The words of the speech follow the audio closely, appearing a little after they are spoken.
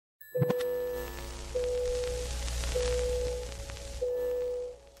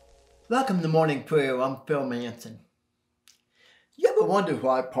Welcome to Morning Prayer. I'm Phil Manson. You ever wonder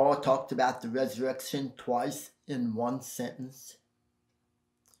why Paul talked about the resurrection twice in one sentence?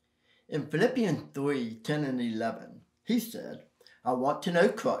 In Philippians 3:10 and 11, he said, I want to know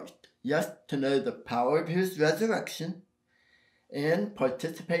Christ, yes, to know the power of his resurrection and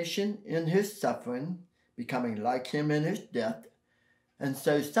participation in his suffering, becoming like him in his death, and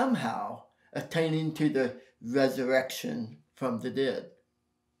so somehow attaining to the resurrection from the dead.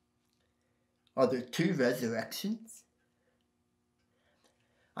 Are there two resurrections?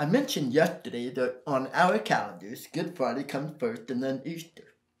 I mentioned yesterday that on our calendars, Good Friday comes first and then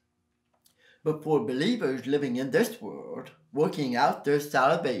Easter. But for believers living in this world, working out their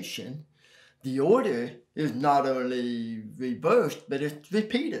salvation, the order is not only reversed, but it's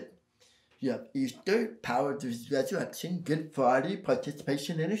repeated. You have Easter, power of his resurrection, Good Friday,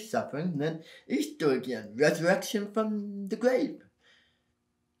 participation in his suffering, and then Easter again, resurrection from the grave.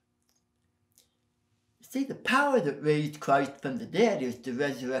 See, the power that raised Christ from the dead is the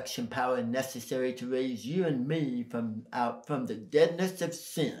resurrection power necessary to raise you and me from the deadness of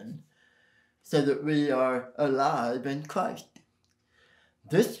sin so that we are alive in Christ.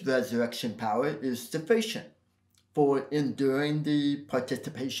 This resurrection power is sufficient for enduring the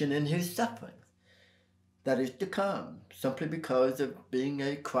participation in his suffering that is to come simply because of being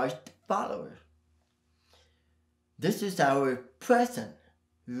a Christ follower. This is our present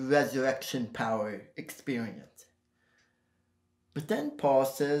resurrection power experience. But then Paul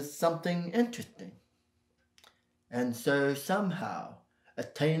says something interesting. And so somehow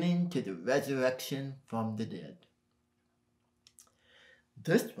attaining to the resurrection from the dead.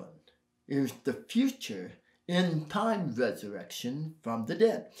 This one is the future end-time resurrection from the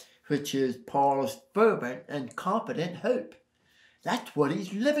dead, which is Paul's fervent and confident hope. That's what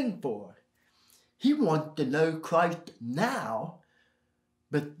he's living for. He wants to know Christ now.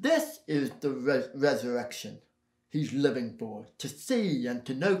 But this is the resurrection he's living for, to see and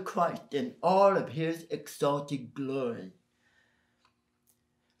to know Christ in all of his exalted glory.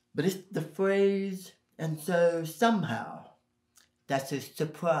 But it's the phrase, and so somehow, that's a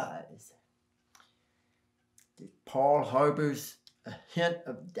surprise. Paul harbors a hint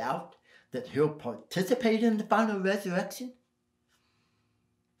of doubt that he'll participate in the final resurrection?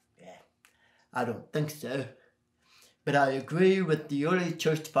 Yeah, I don't think so. But I agree with the early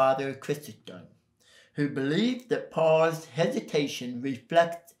church father Chrysostom, who believed that Paul's hesitation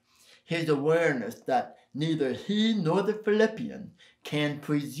reflects his awareness that neither he nor the Philippian can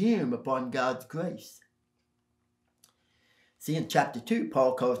presume upon God's grace. See, in chapter 2,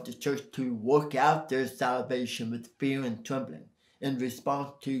 Paul calls the church to work out their salvation with fear and trembling in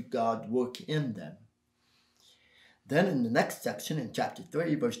response to God's work in them. Then in the next section, in chapter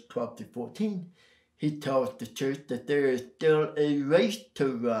 3, verse 12 to 14, he tells the church that there is still a race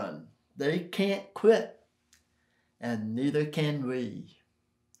to run. They can't quit, and neither can we.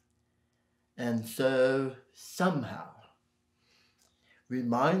 And so, somehow,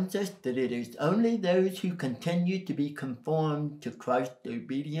 reminds us that it is only those who continue to be conformed to Christ's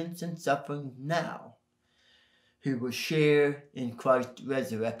obedience and suffering now who will share in Christ's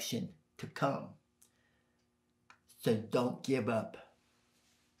resurrection to come. So don't give up.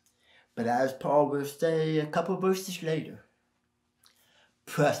 But as Paul will say a couple verses later,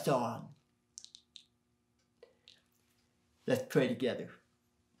 press on. Let's pray together.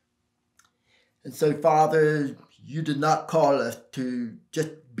 And so, Father, you did not call us to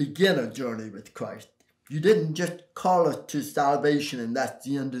just begin a journey with Christ. You didn't just call us to salvation and that's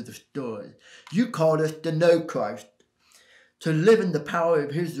the end of the story. You called us to know Christ, to live in the power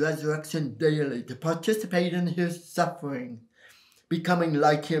of his resurrection daily, to participate in his suffering, becoming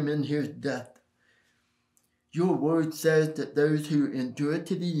like him in his death. Your word says that those who endure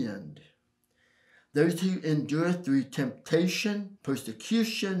to the end, those who endure through temptation,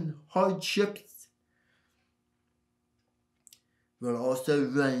 persecution, hardships, will also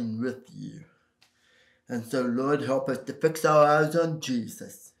reign with you. And so, Lord, help us to fix our eyes on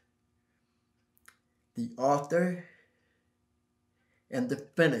Jesus, the author and the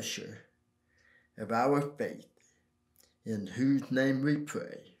finisher of our faith, in whose name we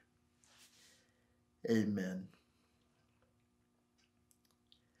pray. Amen.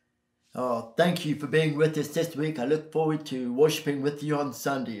 Oh, thank you for being with us this week. I look forward to worshiping with you on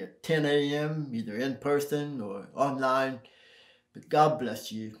Sunday at 10 a.m., either in person or online. But God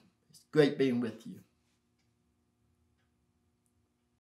bless you. It's great being with you.